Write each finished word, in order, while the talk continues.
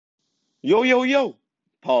Yo, yo, yo.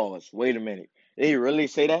 Pause. Wait a minute. Did he really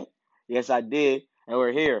say that? Yes, I did. And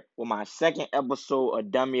we're here with my second episode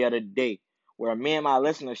of Dummy of the Day, where me and my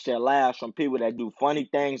listeners share laughs from people that do funny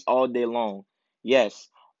things all day long. Yes,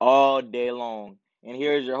 all day long. And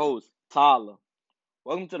here's your host, Tyler.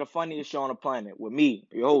 Welcome to the funniest show on the planet with me,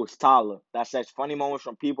 your host, Tyler, that sets funny moments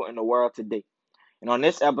from people in the world today. And on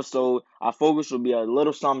this episode, our focus will be a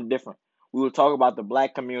little something different. We will talk about the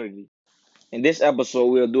black community. In this episode,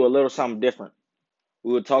 we'll do a little something different.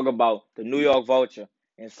 We will talk about the New York Vulture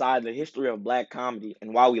inside the history of black comedy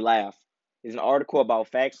and why we laugh. It's an article about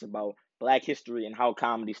facts about black history and how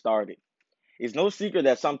comedy started. It's no secret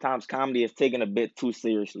that sometimes comedy is taken a bit too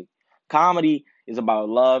seriously. Comedy is about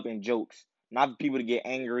love and jokes, not for people to get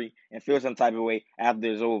angry and feel some type of way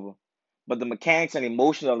after it's over, but the mechanics and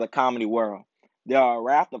emotions of the comedy world. There are a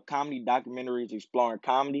raft of comedy documentaries exploring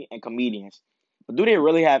comedy and comedians, but do they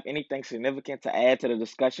really have anything significant to add to the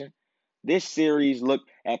discussion? This series looked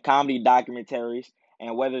at comedy documentaries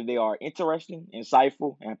and whether they are interesting,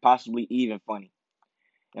 insightful, and possibly even funny.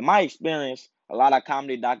 In my experience, a lot of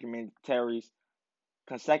comedy documentaries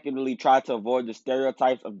consecutively try to avoid the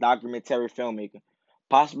stereotypes of documentary filmmaking,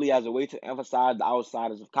 possibly as a way to emphasize the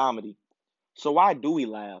outsiders of comedy. So why do we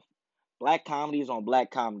laugh? Black Comedies on Black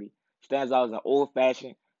Comedy stands out as an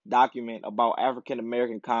old-fashioned document about African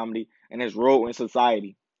American comedy and its role in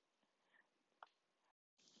society.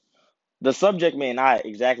 The subject may not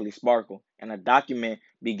exactly sparkle, and the document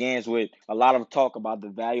begins with a lot of talk about the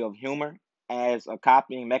value of humor as a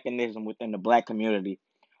copying mechanism within the black community.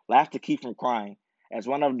 Laugh to keep from crying. As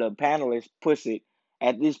one of the panelists puts it,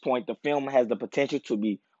 at this point, the film has the potential to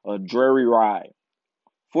be a dreary ride.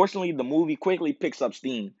 Fortunately, the movie quickly picks up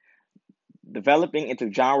steam, developing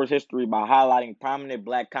into genre's history by highlighting prominent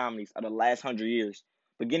black comedies of the last 100 years.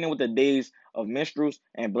 Beginning with the days of minstrels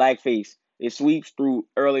and blackface, it sweeps through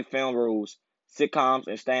early film roles, sitcoms,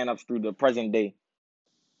 and stand-ups through the present day.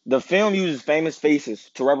 The film uses famous faces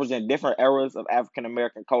to represent different eras of African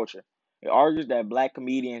American culture. It argues that black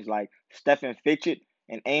comedians like Stephen Fitchett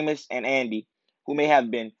and Amos and Andy, who may have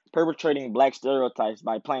been perpetrating black stereotypes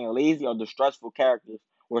by playing lazy or distrustful characters,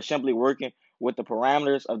 were simply working with the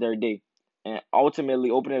parameters of their day and ultimately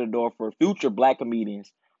opening the door for future black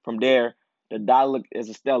comedians. From there, the dialogue is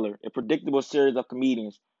a stellar, a predictable series of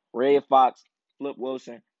comedians: Ray Fox, Flip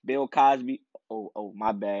Wilson, Bill Cosby. Oh,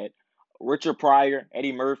 my bad. Richard Pryor,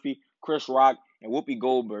 Eddie Murphy, Chris Rock, and Whoopi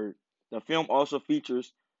Goldberg. The film also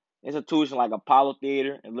features institutions like Apollo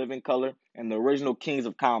Theater and Living Color and the original Kings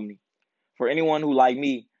of Comedy. For anyone who, like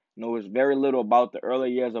me, knows very little about the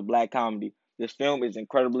early years of black comedy, this film is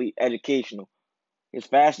incredibly educational. It's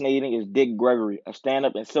fascinating is Dick Gregory, a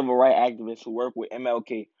stand-up and civil rights activist who worked with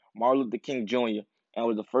MLK, Martin Luther King Jr., and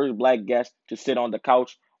was the first black guest to sit on the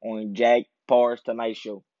couch on Jack Parr's Tonight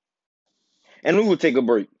Show. And we will take a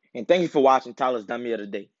break. And thank you for watching Tyler's Dummy of the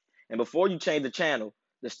Day. And before you change the channel,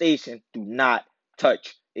 the station, do not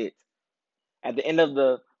touch it. At the end of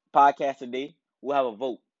the podcast today, we'll have a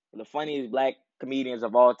vote for the funniest black comedians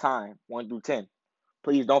of all time, 1 through 10.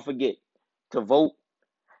 Please don't forget to vote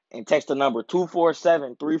and text the number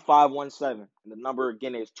 247-3517. And the number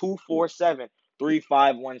again is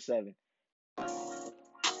 247-3517.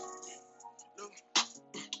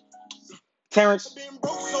 Terrence.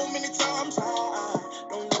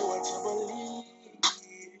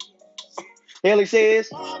 Haley says,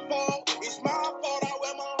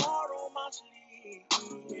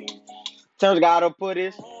 Terrence gotta put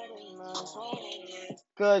his,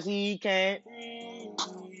 cause he can't.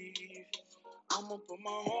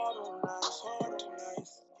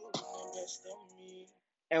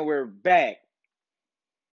 And we're back.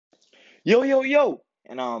 Yo, yo, yo.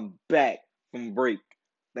 And I'm back from break.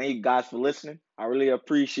 Thank you guys for listening. I really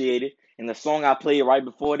appreciate it. And the song I played right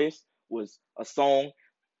before this was a song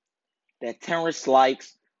that Terrence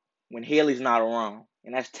likes when Haley's not around.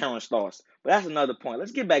 And that's Terrence Thoughts. But that's another point.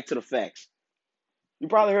 Let's get back to the facts. You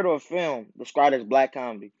probably heard of a film described as black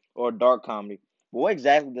comedy or dark comedy. But what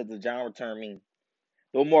exactly does the genre term mean?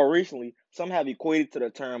 Though more recently, some have equated to the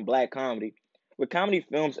term black comedy, with comedy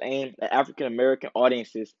films aimed at African American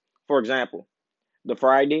audiences. For example, The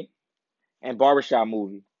Friday and Barbershop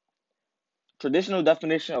Movie. Traditional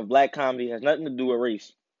definition of black comedy has nothing to do with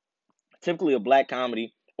race. Typically, a black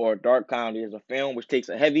comedy or a dark comedy is a film which takes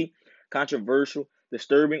a heavy, controversial,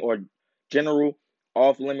 disturbing, or general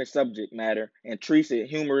off-limit subject matter and treats it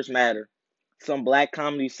humorous matter. Some black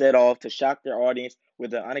comedies set off to shock their audience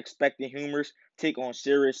with an unexpected humorous take on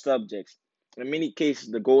serious subjects. In many cases,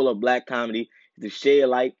 the goal of black comedy is to shed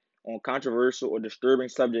light on controversial or disturbing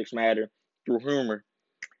subjects matter through humor.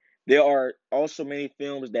 There are also many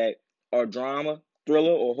films that are drama,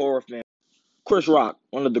 thriller, or horror films Chris Rock,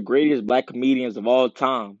 one of the greatest black comedians of all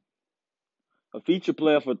time, a feature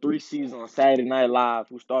player for 3 seasons on Saturday Night Live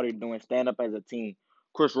who started doing stand-up as a teen.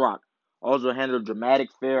 Chris Rock also handled dramatic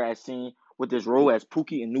fare as seen with his role as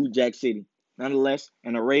Pookie in New Jack City. Nonetheless,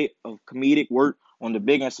 an array of comedic work on the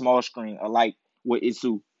big and small screen alike with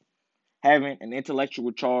Isu. Having an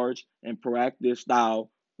intellectual charge and proactive style,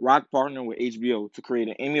 Rock partnered with HBO to create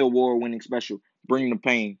an Emmy Award-winning special, Bring the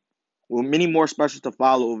Pain. With many more specials to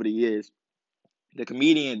follow over the years, the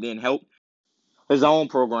comedian then helped his own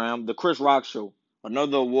program, The Chris Rock Show,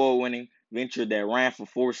 another award-winning venture that ran for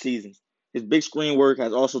 4 seasons. His big screen work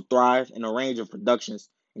has also thrived in a range of productions,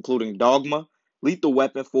 including Dogma, Lethal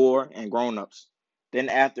Weapon 4, and Grown Ups. Then,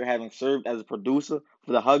 after having served as a producer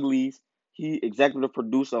for the Huglies, he executive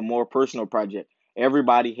produced a more personal project,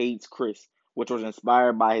 Everybody Hates Chris, which was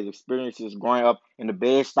inspired by his experiences growing up in the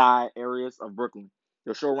Bed-Stuy areas of Brooklyn.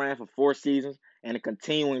 The show ran for 4 seasons and a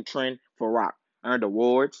continuing trend for Rock. Earned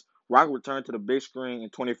awards. Rock returned to the big screen in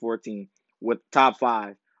 2014 with Top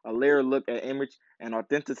 5, a layered look at image and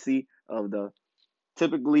authenticity of the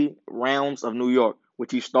typically realms of New York,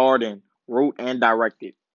 which he starred in, wrote, and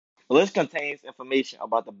directed. The list contains information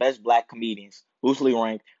about the best black comedians, loosely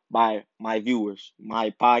ranked by my viewers, my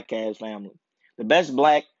podcast family. The best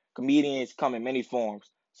black comedians come in many forms.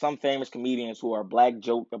 Some famous comedians who are black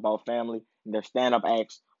joke about family in their stand-up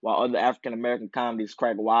acts, while other African American comedies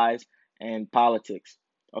crack wise and politics.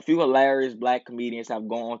 A few hilarious black comedians have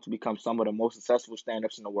gone on to become some of the most successful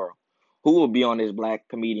stand-ups in the world. Who will be on this black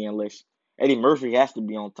comedian list? Eddie Murphy has to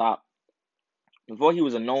be on top. Before he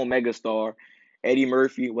was a known megastar, Eddie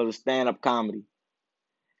Murphy was a stand-up comedy.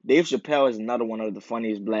 Dave Chappelle is another one of the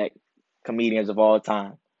funniest black comedians of all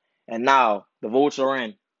time. And now the votes are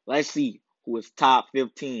in. Let's see who is top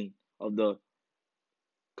 15 of the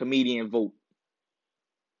comedian vote.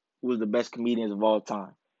 Who is the best comedians of all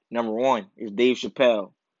time? Number 1 is Dave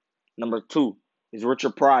Chappelle. Number 2 is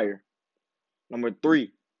Richard Pryor. Number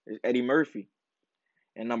 3 is Eddie Murphy.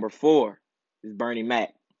 And number 4 is Bernie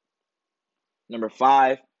Mac. Number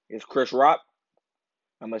 5 is Chris Rock.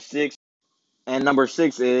 Number 6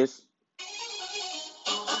 is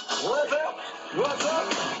What's up? What's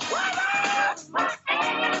up?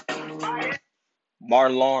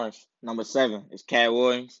 Martin Lawrence. Number 7 is Cat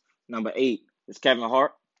Williams. Number 8 is Kevin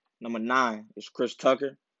Hart. Number 9 is Chris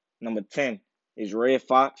Tucker. Number 10 is Red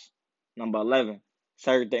Fox. Number 11,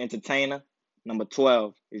 Cedric the Entertainer. Number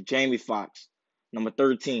 12 is Jamie Foxx. Number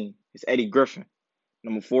 13 is Eddie Griffin.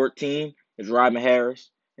 Number 14 is Robin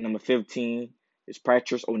Harris. And number 15 is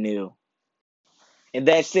Patrice O'Neal. And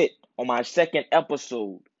that's it on my second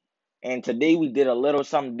episode. And today we did a little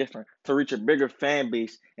something different to reach a bigger fan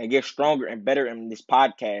base and get stronger and better in this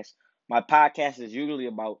podcast. My podcast is usually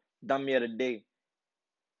about Dummy of the Day,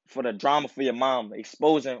 for the drama for your mom,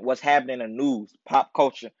 exposing what's happening in the news, pop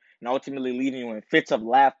culture, and ultimately leaving you in fits of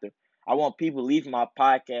laughter. I want people leaving my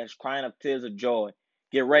podcast crying up tears of joy.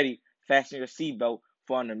 Get ready, fasten your seatbelt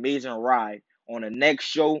for an amazing ride. On the next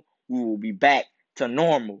show, we will be back to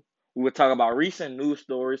normal. We will talk about recent news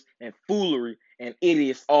stories and foolery and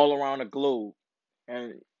idiots all around the globe.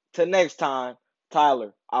 And till next time,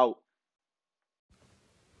 Tyler, out.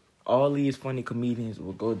 All these funny comedians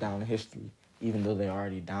will go down in history, even though they're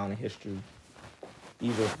already down in history.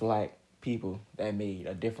 These are black people that made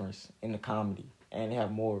a difference in the comedy. And they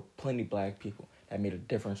have plenty black people that made a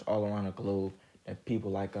difference all around the globe that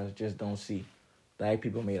people like us just don't see. Black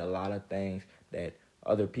people made a lot of things that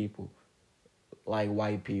other people, like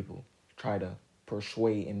white people, try to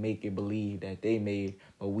persuade and make it believe that they made,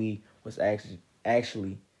 but we was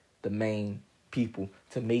actually the main people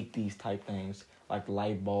to make these type things, like the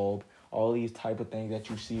light bulb, all these type of things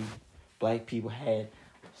that you see. Black people had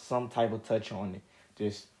some type of touch on it.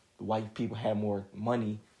 Just white people had more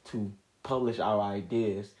money to publish our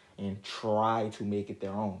ideas and try to make it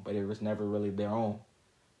their own, but it was never really their own.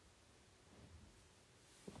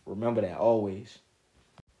 Remember that always.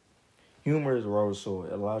 Humor is a rubber sword.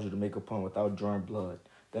 It allows you to make a point without drawing blood.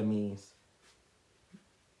 That means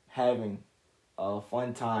having a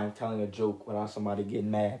fun time telling a joke without somebody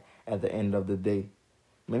getting mad at the end of the day.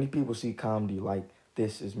 Many people see comedy like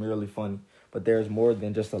this is merely funny, but there is more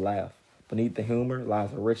than just a laugh. Beneath the humor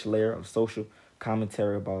lies a rich layer of social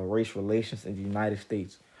commentary about race relations in the United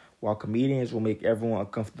States. While comedians will make everyone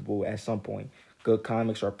uncomfortable at some point, good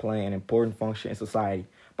comics are playing an important function in society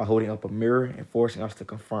by holding up a mirror and forcing us to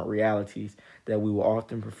confront realities that we will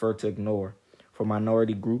often prefer to ignore. For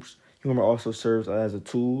minority groups, humor also serves as a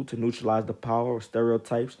tool to neutralize the power of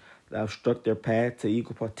stereotypes that obstruct their path to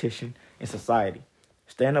equal partition in society.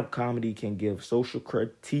 Stand-up comedy can give social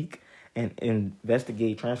critique and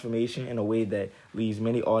investigate transformation in a way that leaves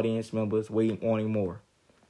many audience members waiting, wanting more.